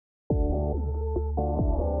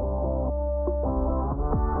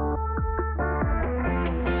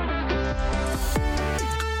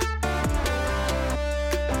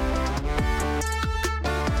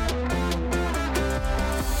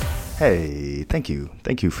Hey, thank you.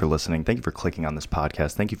 Thank you for listening. Thank you for clicking on this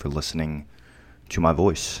podcast. Thank you for listening to my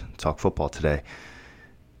voice talk football today.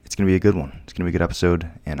 It's going to be a good one. It's going to be a good episode,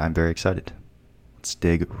 and I'm very excited. Let's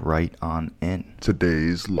dig right on in.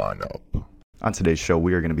 Today's lineup. On today's show,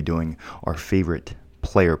 we are going to be doing our favorite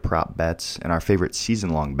player prop bets and our favorite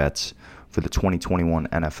season-long bets for the 2021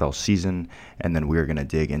 NFL season, and then we're going to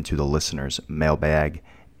dig into the listeners' mailbag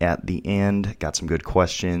at the end. Got some good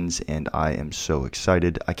questions, and I am so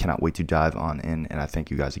excited. I cannot wait to dive on in, and I thank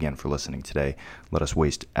you guys again for listening today. Let us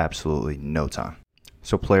waste absolutely no time.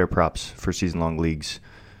 So player props for season-long leagues,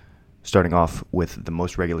 starting off with the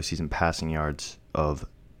most regular season passing yards of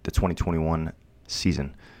the 2021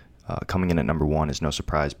 season. Coming in at number one is no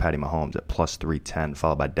surprise, Patty Mahomes at plus 310,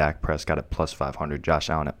 followed by Dak Prescott at plus 500, Josh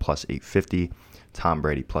Allen at plus 850, Tom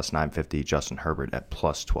Brady plus 950, Justin Herbert at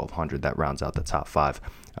plus 1200. That rounds out the top five.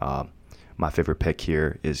 My favorite pick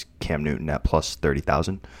here is Cam Newton at plus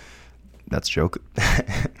 30,000. That's a joke.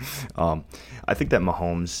 I think that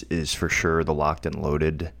Mahomes is for sure the locked and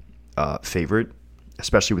loaded favorite,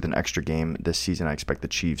 especially with an extra game this season. I expect the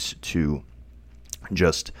Chiefs to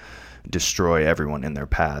just destroy everyone in their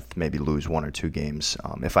path, maybe lose one or two games.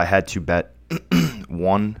 If I had to bet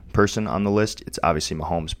one person on the list, it's obviously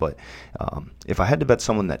Mahomes. But if I had to bet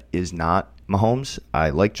someone that is not Mahomes, I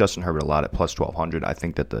like Justin Herbert a lot at plus 1,200. I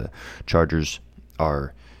think that the Chargers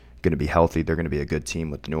are going to be healthy. They're going to be a good team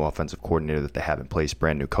with the new offensive coordinator that they have in place,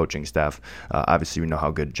 brand new coaching staff. Obviously, we know how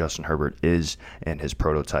good Justin Herbert is and his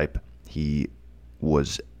prototype. He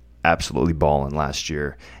was absolutely balling last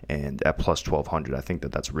year, and at plus 1,200, I think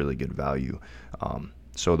that that's really good value.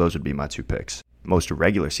 So those would be my two picks. Most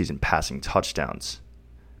regular season passing touchdowns,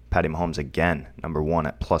 Patty Mahomes again, number one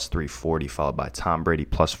at plus 340, followed by Tom Brady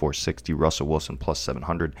plus 460, Russell Wilson plus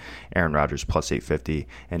 700, Aaron Rodgers plus 850,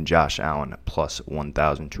 and Josh Allen plus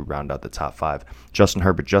 1,000 to round out the top five. Justin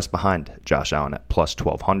Herbert just behind Josh Allen at plus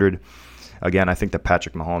 1,200. Again, I think that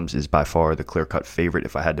Patrick Mahomes is by far the clear-cut favorite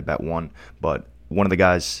if I had to bet one, but one of the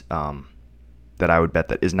guys that I would bet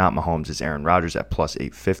that is not Mahomes is Aaron Rodgers at plus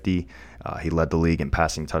 850. He led the league in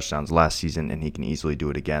passing touchdowns last season, and he can easily do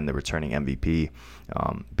it again. The returning MVP.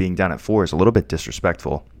 Being down at 4 is a little bit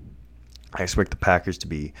disrespectful. I expect the Packers to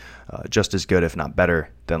be just as good, if not better,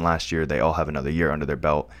 than last year. They all have another year under their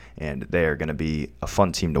belt, and they are going to be a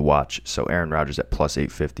fun team to watch. So Aaron Rodgers at plus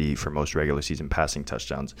 850 for most regular season passing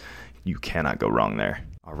touchdowns. You cannot go wrong there.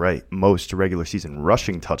 All right, most regular season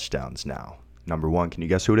rushing touchdowns now. Number one, can you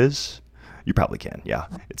guess who it is? You probably can, yeah.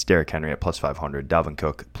 It's Derrick Henry at plus 500, Dalvin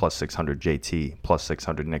Cook plus 600, JT plus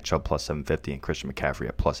 600, Nick Chubb plus 750, and Christian McCaffrey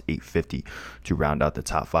at plus 850 to round out the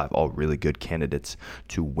top five. All really good candidates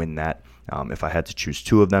to win that. If I had to choose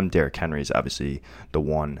two of them, Derrick Henry is obviously the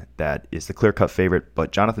one that is the clear-cut favorite,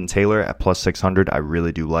 but Jonathan Taylor at plus 600 I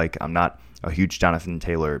really do like. I'm not a huge Jonathan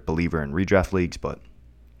Taylor believer in redraft leagues, but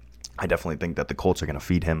I definitely think that the Colts are going to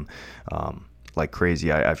feed him like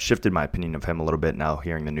crazy. I've shifted my opinion of him a little bit now,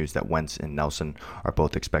 hearing the news that Wentz and Nelson are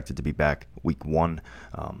both expected to be back week one.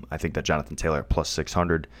 I think that Jonathan Taylor at plus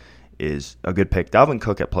 600 is a good pick. Dalvin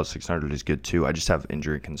Cook at plus 600 is good too. I just have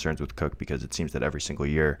injury concerns with Cook because it seems that every single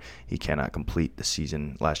year he cannot complete the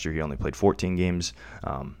season. Last year he only played 14 games,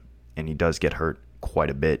 and he does get hurt quite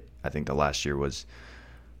a bit. I think the last year was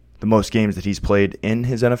the most games that he's played in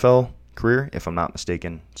his NFL career, if I'm not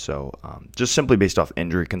mistaken. So just simply based off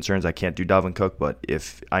injury concerns, I can't do Dalvin Cook. But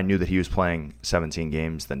if I knew that he was playing 17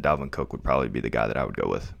 games, then Dalvin Cook would probably be the guy that I would go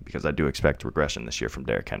with, because I do expect regression this year from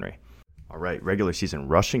Derrick Henry. All right, regular season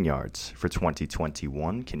rushing yards for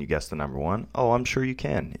 2021. Can you guess the number one? Oh, I'm sure you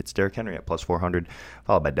can. It's Derrick Henry at plus 400,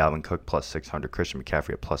 followed by Dalvin Cook plus 600, Christian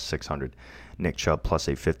McCaffrey at plus 600, Nick Chubb plus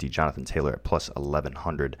 850, Jonathan Taylor at plus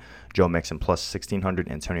 1,100, Joe Mixon plus 1,600,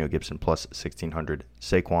 Antonio Gibson plus 1,600,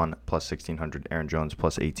 Saquon plus 1,600, Aaron Jones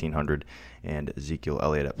plus 1,800, and Ezekiel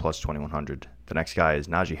Elliott at plus 2,100. The next guy is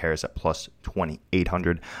Najee Harris at plus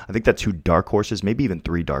 2,800. I think that two dark horses, maybe even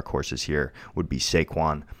three dark horses here, would be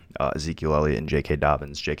Saquon, Ezekiel Elliott, and J.K.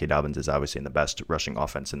 Dobbins. J.K. Dobbins is obviously in the best rushing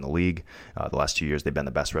offense in the league. The last 2 years, they've been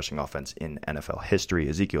the best rushing offense in NFL history.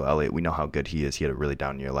 Ezekiel Elliott, we know how good he is. He had a really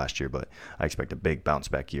down year last year, but I expect a big bounce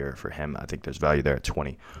back year for him. I think there's value there at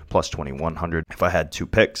 20 plus 2,100. If I had two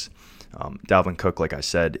picks, Dalvin Cook, like I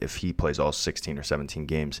said, if he plays all 16 or 17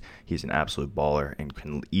 games, he's an absolute baller and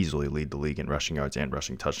can easily lead the league in rushing yards and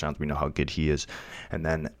rushing touchdowns. We know how good he is. And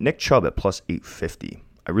then Nick Chubb at plus 850.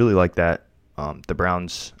 I really like that. The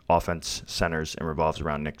Browns' offense centers and revolves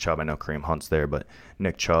around Nick Chubb. I know Kareem Hunt's there, but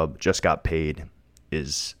Nick Chubb just got paid,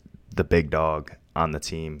 is the big dog on the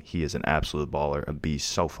team. He is an absolute baller, a beast,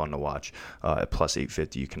 so fun to watch. At plus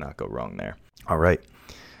 850, you cannot go wrong there. All right,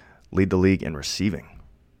 lead the league in receiving.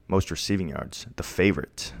 Most receiving yards, the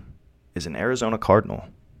favorite is an Arizona Cardinal.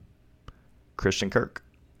 Christian Kirk.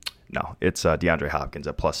 No, it's DeAndre Hopkins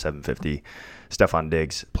at plus 750. Stephon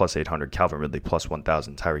Diggs, plus 800. Calvin Ridley, plus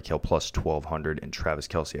 1,000. Tyreek Hill, plus 1,200. And Travis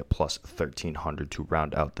Kelce at plus 1,300 to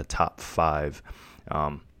round out the top five.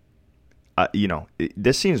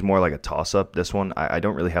 This seems more like a toss-up, this one. I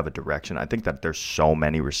don't really have a direction. I think that there's so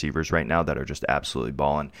many receivers right now that are just absolutely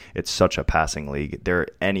balling. It's such a passing league.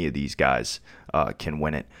 Any of these guys can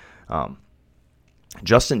win it.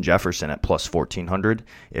 Justin Jefferson at plus 1,400.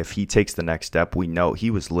 If he takes the next step, we know he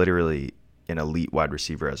was literally an elite wide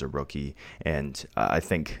receiver as a rookie. And I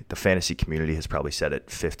think the fantasy community has probably said it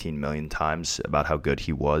 15 million times about how good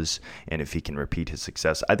he was. And if he can repeat his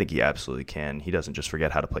success, I think he absolutely can. He doesn't just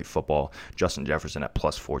forget how to play football. Justin Jefferson at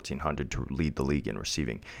plus 1,400 to lead the league in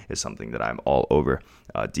receiving is something that I'm all over.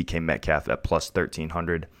 DK Metcalf at plus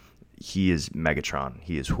 1,300. He is Megatron.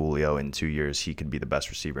 He is Julio. In 2 years, he could be the best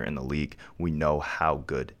receiver in the league. We know how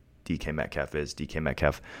good DK Metcalf is. DK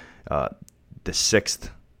Metcalf, the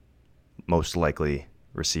sixth most likely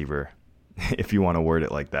receiver, if you want to word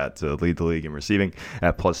it like that, to lead the league in receiving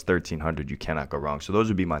at plus 1,300. You cannot go wrong. So those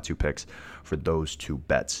would be my two picks for those two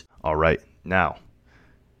bets. All right, now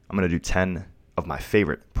I'm going to do 10 of my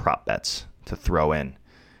favorite prop bets to throw in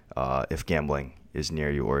if gambling is near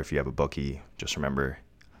you, or if you have a bookie. Just remember,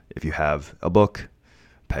 if you have a book,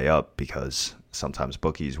 pay up, because sometimes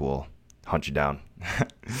bookies will hunt you down.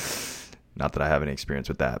 Not that I have any experience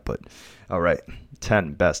with that, but all right.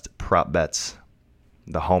 10 best prop bets.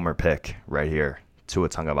 The homer pick right here. Tua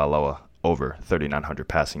Tagovailoa over 3,900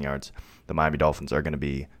 passing yards. The Miami Dolphins are going to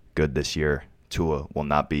be good this year. Tua will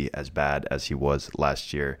not be as bad as he was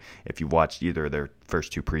last year. If you watched either of their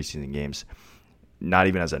first two preseason games, not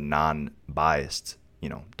even as a non-biased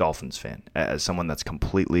Dolphins fan, as someone that's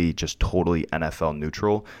completely, just totally NFL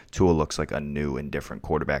neutral, Tua looks like a new and different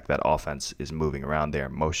quarterback. That offense is moving around there,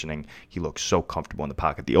 motioning. He looks so comfortable in the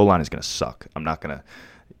pocket. The O-line is going to suck. I'm not going to,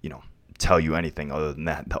 tell you anything other than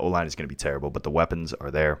that. The O-line is going to be terrible, but the weapons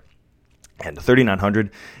are there. And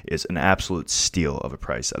 3,900 is an absolute steal of a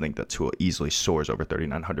price. I think that Tua easily soars over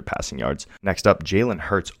 3,900 passing yards. Next up, Jalen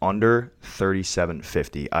Hurts under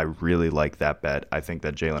 3,750. I really like that bet. I think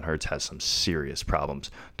that Jalen Hurts has some serious problems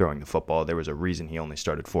throwing the football. There was a reason he only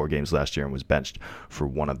started 4 games last year and was benched for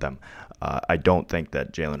one of them. I don't think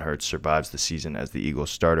that Jalen Hurts survives the season as the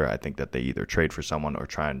Eagles starter. I think that they either trade for someone or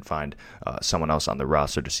try and find someone else on the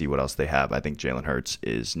roster to see what else they have. I think Jalen Hurts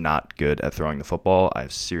is not good at throwing the football. I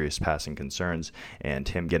have serious passing concerns, and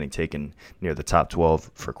him getting taken near the top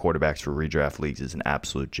 12 for quarterbacks for redraft leagues is an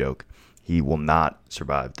absolute joke. He will not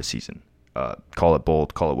survive the season. Call it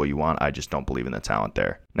bold, call it what you want. I just don't believe in the talent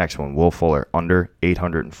there. Next one, Will Fuller, under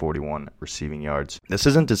 841 receiving yards. This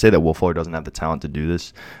isn't to say that Will Fuller doesn't have the talent to do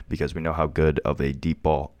this, because we know how good of a deep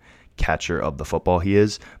ball catcher of the football he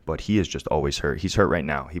is, but he is just always hurt. He's hurt right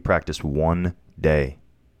now. He practiced 1 day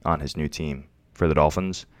on his new team for the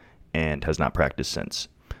Dolphins and has not practiced since.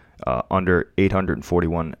 Under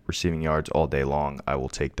 841 receiving yards all day long. I will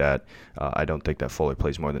take that. I don't think that Fuller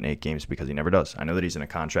plays more than 8 games, because he never does. I know that he's in a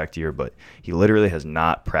contract year, but he literally has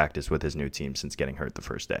not practiced with his new team since getting hurt the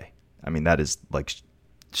first day. I mean, that is like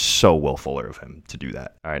so Will Fuller of him to do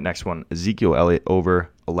that. All right, next one, Ezekiel Elliott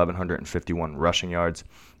over 1,151 rushing yards.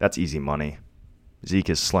 That's easy money.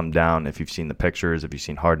 Zeke is slimmed down. If you've seen the pictures, if you've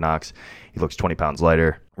seen Hard Knocks, he looks 20 pounds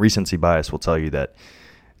lighter. Recency bias will tell you that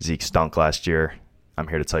Zeke stunk last year. I'm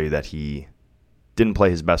here to tell you that he didn't play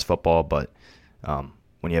his best football, but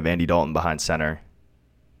when you have Andy Dalton behind center,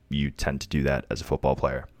 you tend to do that as a football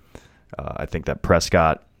player. I think that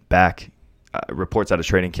Prescott back, reports out of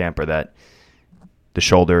training camp are that the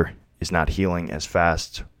shoulder is not healing as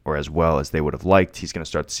fast or as well as they would have liked. He's going to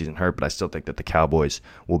start the season hurt, but I still think that the Cowboys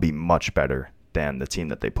will be much better than the team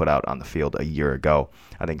that they put out on the field a year ago.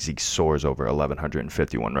 I think Zeke soars over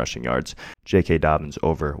 1,151 rushing yards. J.K. Dobbins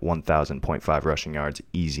over 1,000.5 rushing yards.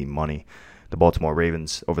 Easy money. The Baltimore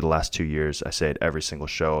Ravens, over the last 2 years, I say it every single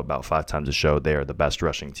show, about 5 times a show, they are the best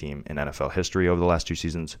rushing team in NFL history over the last 2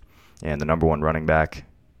 seasons. And the number one running back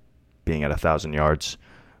being at 1,000 yards,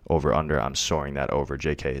 over-under, I'm soaring that over.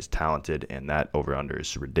 J.K. is talented, and that over-under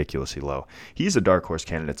is ridiculously low. He's a dark horse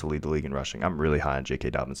candidate to lead the league in rushing. I'm really high on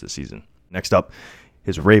J.K. Dobbins this season. Next up,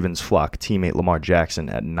 his Ravens flock teammate Lamar Jackson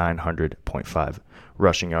at 900.5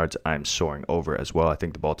 rushing yards. I'm soaring over as well. I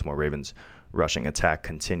think the Baltimore Ravens rushing attack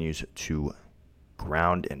continues to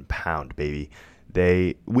ground and pound, baby.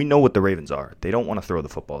 We know what the Ravens are. They don't want to throw the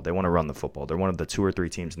football. They want to run the football. They're one of the 2 or 3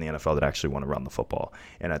 teams in the NFL that actually want to run the football.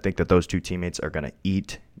 And I think that those 2 teammates are going to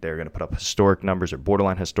eat. They're going to put up historic numbers or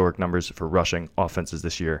borderline historic numbers for rushing offenses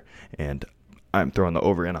this year. And I'm throwing the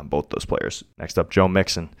over in on both those players. Next up, Joe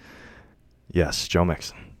Mixon. Yes, Joe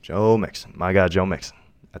Mixon. Joe Mixon. My guy, Joe Mixon.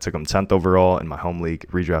 I took him 10th overall in my home league,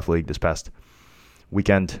 redraft league this past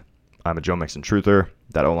weekend. I'm a Joe Mixon truther.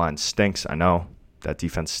 That O-line stinks, I know. That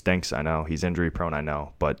defense stinks, I know. He's injury prone, I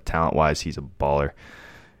know. But talent-wise, he's a baller.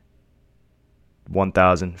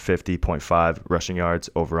 1,050.5 rushing yards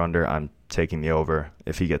over-under. I'm taking the over.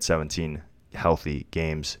 If he gets 17 healthy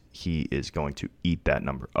games, he is going to eat that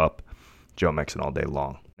number up. Joe Mixon all day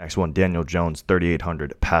long. Next one, Daniel Jones,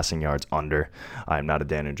 3,800 passing yards under. I am not a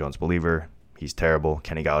Daniel Jones believer. He's terrible.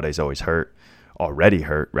 Kenny Galladay's already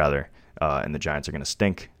hurt, and the Giants are going to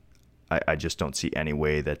stink. I just don't see any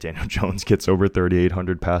way that Daniel Jones gets over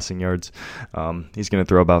 3,800 passing yards. He's going to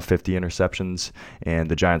throw about 50 interceptions, and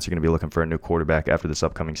the Giants are going to be looking for a new quarterback after this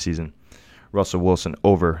upcoming season. Russell Wilson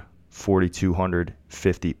over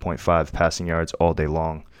 4,250.5 passing yards all day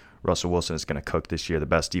long. Russell Wilson is going to cook this year, the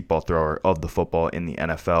best deep ball thrower of the football in the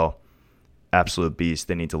NFL. Absolute beast.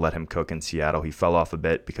 They need to let him cook in Seattle. He fell off a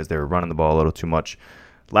bit because they were running the ball a little too much.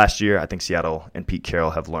 Last year, I think Seattle and Pete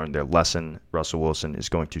Carroll have learned their lesson. Russell Wilson is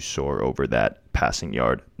going to soar over that passing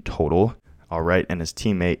yard total. All right, and his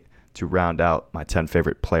teammate to round out my 10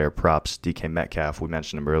 favorite player props, DK Metcalf. We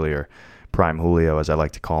mentioned him earlier. Prime Julio, as I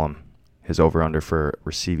like to call him. His over-under for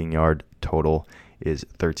receiving yard total is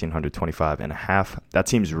 1,325.5. That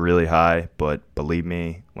seems really high, but believe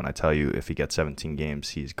me when I tell you, if he gets 17 games,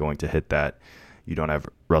 he's going to hit that. You don't have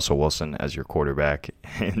Russell Wilson as your quarterback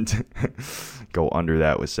and go under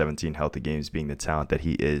that with 17 healthy games being the talent that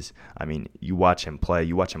he is. I mean, you watch him play,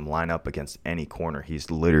 you watch him line up against any corner.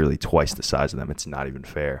 He's literally twice the size of them. It's not even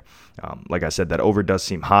fair. Like I said, that over does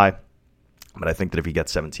seem high, but I think that if he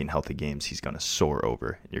gets 17 healthy games, he's going to soar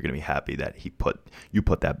over. You're going to be happy that you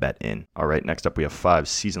put that bet in. All right, next up we have 5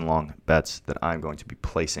 season-long bets that I'm going to be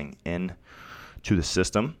placing in to the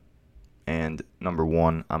system. And number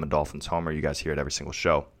 1, I'm a Dolphins homer. You guys hear it every single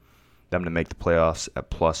show. Them to make the playoffs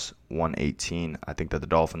at plus 118. I think that the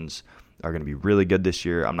Dolphins are going to be really good this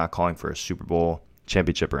year. I'm not calling for a Super Bowl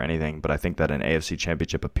championship or anything, but I think that an AFC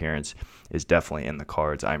championship appearance is definitely in the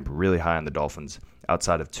cards. I'm really high on the Dolphins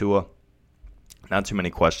outside of Tua. Not too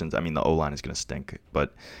many questions. I mean, the O-line is going to stink,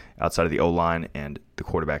 but outside of the O-line and the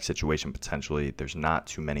quarterback situation potentially, there's not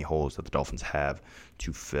too many holes that the Dolphins have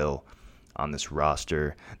to fill on this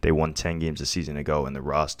roster. They won 10 games a season ago, and the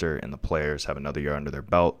roster and the players have another year under their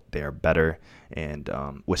belt. They are better, and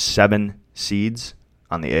with 7 seeds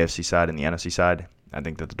on the AFC side and the NFC side, I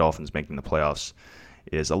think that the Dolphins making the playoffs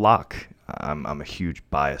is a lock. I'm a huge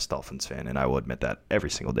biased Dolphins fan, and I will admit that every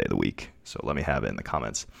single day of the week, so let me have it in the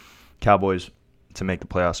comments. Cowboys to make the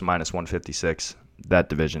playoffs, minus 156. That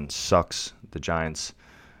division sucks. The Giants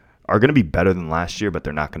are going to be better than last year, but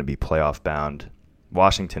they're not going to be playoff bound.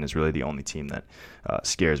 Washington is really the only team that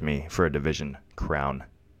scares me for a division crown,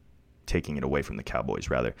 taking it away from the Cowboys,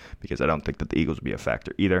 rather, because I don't think that the Eagles will be a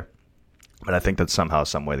factor either. But I think that somehow,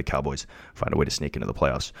 some way, the Cowboys find a way to sneak into the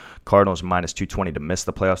playoffs. Cardinals minus 220 to miss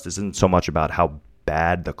the playoffs. This isn't so much about how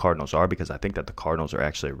bad the Cardinals are, because I think that the Cardinals are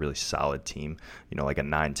actually a really solid team, like a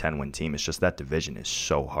 9-10 win team. It's just that division is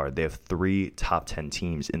so hard. They have 3 top 10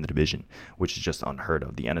 teams in the division, which is just unheard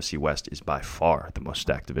of. The NFC West is by far the most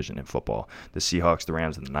stacked division in football. The Seahawks, the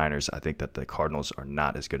Rams, and the Niners, I think that the Cardinals are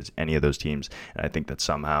not as good as any of those teams, and I think that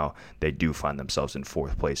somehow they do find themselves in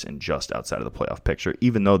 4th place and just outside of the playoff picture,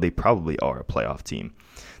 even though they probably are a playoff team.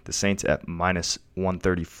 The Saints at minus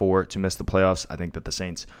 134 to miss the playoffs. I think that the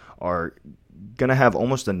Saints are going to have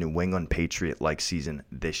almost a New England Patriot-like season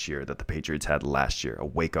this year that the Patriots had last year, a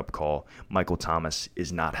wake-up call. Michael Thomas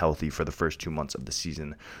is not healthy for the first 2 months of the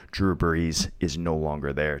season. Drew Brees is no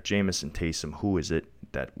longer there. Jameis Taysom, who is it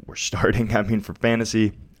that we're starting? I mean, for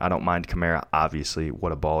fantasy, I don't mind Kamara, obviously.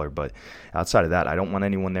 What a baller. But outside of that, I don't want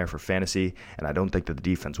anyone there for fantasy, and I don't think that the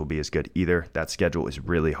defense will be as good either. That schedule is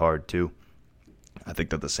really hard, too. I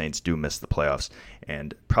think that the Saints do miss the playoffs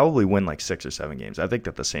and probably win like 6 or 7 games. I think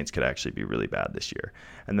that the Saints could actually be really bad this year.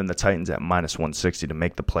 And then the Titans at minus 160 to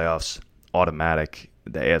make the playoffs, automatic.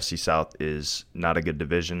 The AFC South is not a good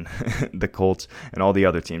division. The Colts and all the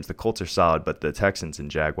other teams, the Colts are solid, but the Texans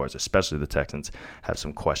and Jaguars, especially the Texans, have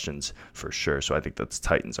some questions for sure. So I think that the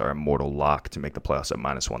Titans are a mortal lock to make the playoffs at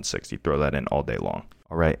minus 160. Throw that in all day long.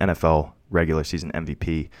 All right, NFL regular season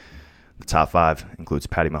MVP. The top 5 includes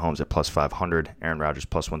Patty Mahomes at plus 500, Aaron Rodgers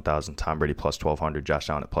plus 1,000, Tom Brady plus 1,200,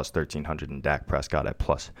 Josh Allen at plus 1,300, and Dak Prescott at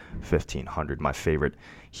plus 1,500. My favorite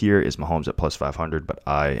here is Mahomes at plus 500, but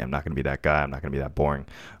I am not going to be that guy. I'm not going to be that boring.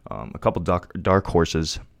 A couple dark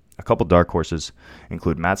horses A couple dark horses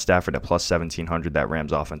include Matt Stafford at plus 1,700. That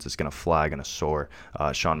Rams offense is going to fly, going to soar.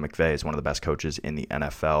 Sean McVay is one of the best coaches in the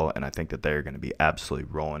NFL, and I think that they're going to be absolutely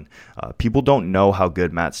rolling. People don't know how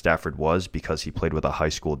good Matt Stafford was because he played with a high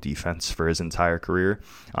school defense for his entire career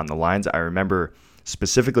on the Lions. I remember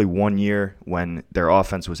specifically one year when their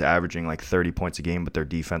offense was averaging like 30 points a game, but their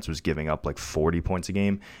defense was giving up like 40 points a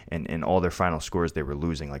game. And in all their final scores, they were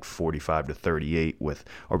losing like 45-38 with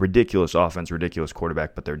a ridiculous offense, ridiculous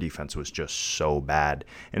quarterback, but their defense was just so bad.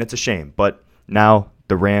 And it's a shame. But now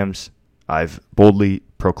the Rams, I've boldly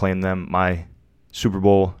proclaimed them my Super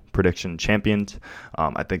Bowl prediction champions.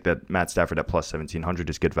 I think that Matt Stafford at plus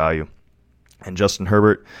 1,700 is good value. And Justin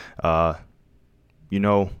Herbert,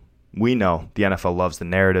 we know the NFL loves the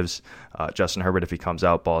narratives. Justin Herbert, if he comes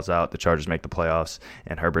out, balls out, the Chargers make the playoffs,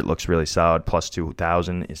 and Herbert looks really solid. Plus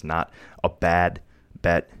 2,000 is not a bad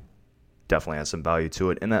bet. Definitely has some value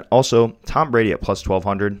to it. And then also Tom Brady at plus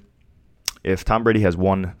 1,200. If Tom Brady has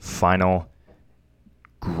one final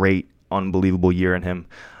great, unbelievable year in him,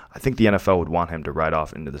 I think the NFL would want him to ride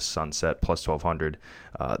off into the sunset. Plus 1,200,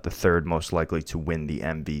 the third most likely to win the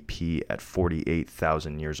MVP at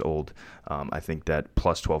 48,000 years old. I think that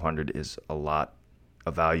plus 1,200 is a lot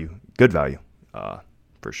of value, good value,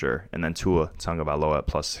 for sure. And then Tua Tagovailoa at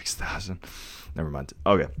plus 6,000. Never mind.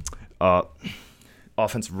 Okay.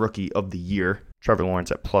 Offensive Rookie of the Year. Trevor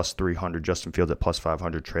Lawrence at plus 300, Justin Fields at plus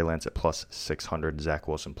 500, Trey Lance at plus 600, Zach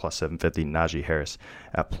Wilson plus 750, Najee Harris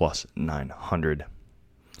at plus 900.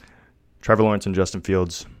 Trevor Lawrence and Justin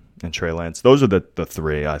Fields and Trey Lance. Those are the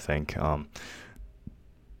three, I think.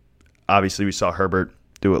 Obviously, we saw Herbert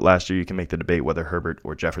do it last year. You can make the debate whether Herbert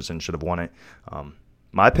or Jefferson should have won it.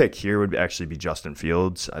 My pick here would actually be Justin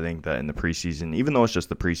Fields. I think that in the preseason, even though it's just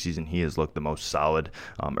the preseason, he has looked the most solid.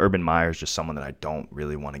 Urban Meyer is just someone that I don't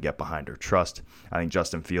really want to get behind or trust. I think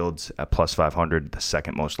Justin Fields at plus 500, the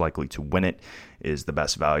second most likely to win it, is the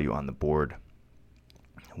best value on the board.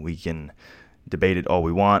 We can debate it all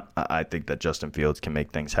we want. I think that Justin Fields can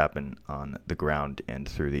make things happen on the ground and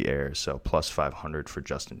through the air. So plus 500 for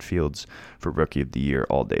Justin Fields for Rookie of the Year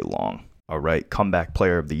all day long. All right, Comeback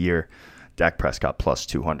Player of the Year. Dak Prescott plus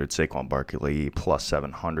 200, Saquon Barkley plus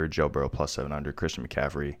 700, Joe Burrow plus 700, Christian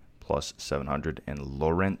McCaffrey plus 700, and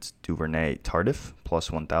Laurent Duvernay-Tardif plus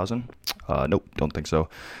 1,000. Nope, don't think so.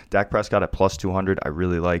 Dak Prescott at plus 200. I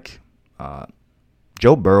really like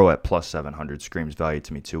Joe Burrow at plus 700 screams value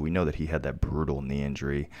to me too. We know that he had that brutal knee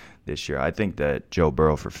injury this year. I think that Joe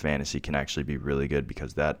Burrow for fantasy can actually be really good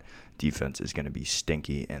because that defense is going to be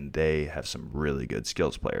stinky and they have some really good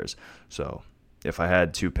skills players. So if I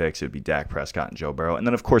had two picks, it would be Dak Prescott and Joe Burrow. And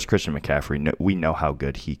then, of course, Christian McCaffrey. We know how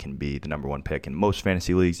good he can be, the number one pick in most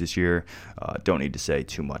fantasy leagues this year. Don't need to say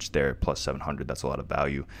too much there. Plus 700, that's a lot of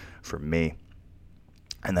value for me.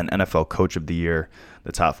 And then NFL Coach of the Year,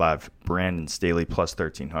 the top five: Brandon Staley plus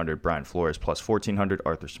 1,300, Brian Flores plus 1,400,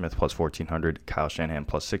 Arthur Smith plus 1,400, Kyle Shanahan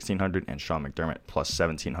plus 1,600, and Sean McDermott plus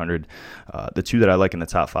 1,700. The two that I like in the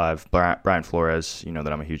top five: Brian Flores. You know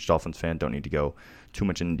that I'm a huge Dolphins fan. Don't need to go too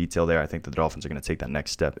much in detail there. I think that the Dolphins are going to take that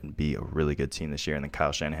next step and be a really good team this year. And then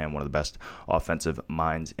Kyle Shanahan, one of the best offensive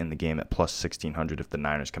minds in the game, at plus 1,600. If the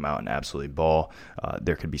Niners come out and absolutely ball,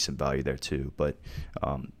 there could be some value there too. But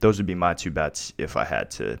those would be my two bets if I had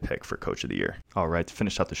to pick for Coach of the Year. All right, to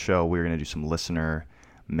finish out the show, we're going to do some listener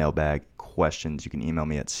mailbag questions. You can email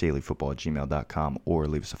me at saleyfootball@gmail.com or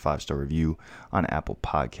leave us a 5-star review on Apple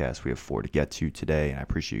Podcasts. We have 4 to get to today, and I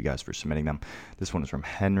appreciate you guys for submitting them. This one is from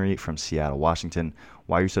Henry from Seattle, Washington.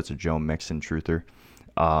 Why are you such a Joe Mixon truther?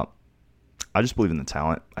 I just believe in the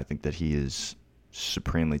talent. I think that he is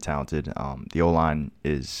supremely talented. The O-line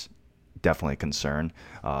is definitely a concern,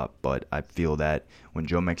 but I feel that when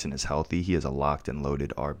Joe Mixon is healthy, he is a locked and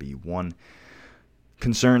loaded RB1.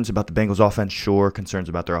 Concerns about the Bengals offense, sure. Concerns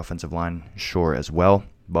about their offensive line, sure as well.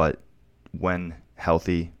 But when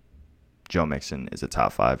healthy, Joe Mixon is a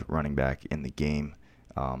top 5 running back in the game.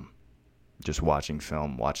 Just watching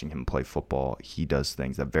film, watching him play football, he does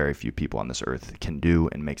things that very few people on this earth can do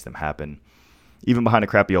and makes them happen, even behind a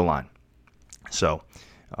crappy O-line. So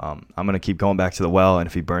I'm going to keep going back to the well, and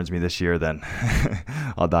if he burns me this year, then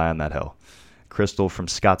I'll die on that hill. Crystal from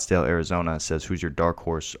Scottsdale, Arizona says, who's your dark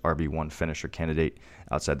horse RB1 finisher candidate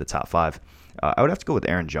outside the top 5? I would have to go with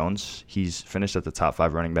Aaron Jones. He's finished at the top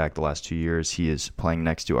 5 running back the last 2 years. He is playing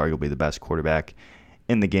next to arguably the best quarterback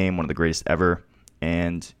in the game, one of the greatest ever,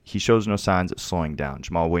 and he shows no signs of slowing down.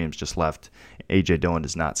 Jamal Williams just left. A.J. Dillon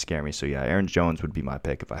does not scare me. So, yeah, Aaron Jones would be my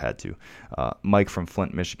pick if I had to. Mike from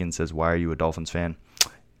Flint, Michigan says, why are you a Dolphins fan?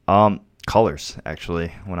 Colors, actually.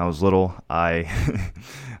 When I was little, I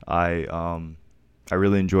I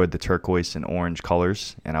really enjoyed the turquoise and orange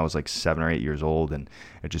colors, and I was like 7 or 8 years old, and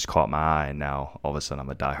it just caught my eye, and now all of a sudden I'm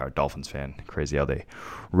a diehard Dolphins fan. Crazy how they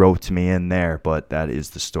wrote me in there, but that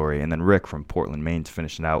is the story. And then Rick from Portland, Maine,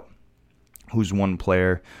 finishing out. Who's one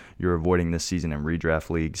player you're avoiding this season in redraft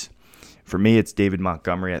leagues? For me, it's David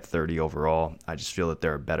Montgomery at 30 overall. I just feel that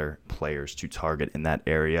there are better players to target in that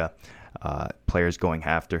area. Players going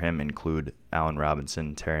after him include Allen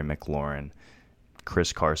Robinson, Terry McLaurin,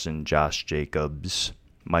 Chris Carson, Josh Jacobs,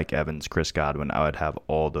 Mike Evans, Chris Godwin. I would have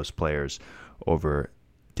all those players over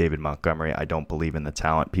David Montgomery. I don't believe in the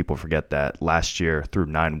talent. People forget that last year through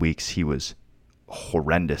 9 weeks, he was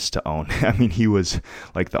horrendous to own. I mean, he was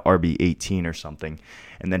like the RB 18 or something,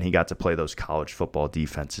 and then he got to play those college football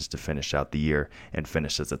defenses to finish out the year and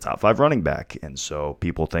finish as a top 5 running back. And so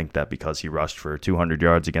people think that because he rushed for 200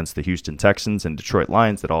 yards against the Houston Texans and Detroit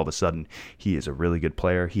Lions that all of a sudden he is a really good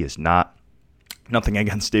player. He is not. Nothing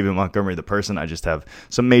against David Montgomery, the person. I just have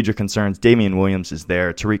some major concerns. Damian Williams is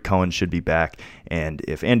there. Tariq Cohen should be back. And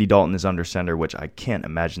if Andy Dalton is under center, which I can't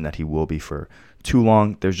imagine that he will be for too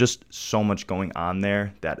long, there's just so much going on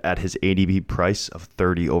there that at his ADP price of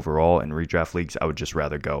 30 overall in redraft leagues, I would just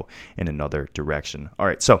rather go in another direction. All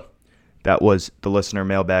right, so that was the listener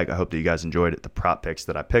mailbag. I hope that you guys enjoyed the prop picks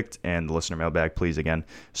that I picked and the listener mailbag. Please, again,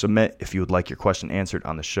 submit if you would like your question answered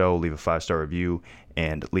on the show. Leave a 5-star review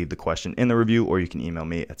and leave the question in the review, or you can email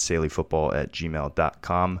me at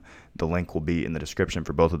saleyfootball@gmail.com. The link will be in the description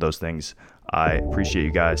for both of those things. I appreciate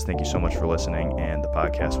you guys. Thank you so much for listening, and the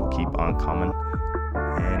podcast will keep on coming.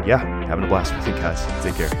 And yeah, having a blast with you guys.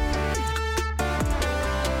 Take care.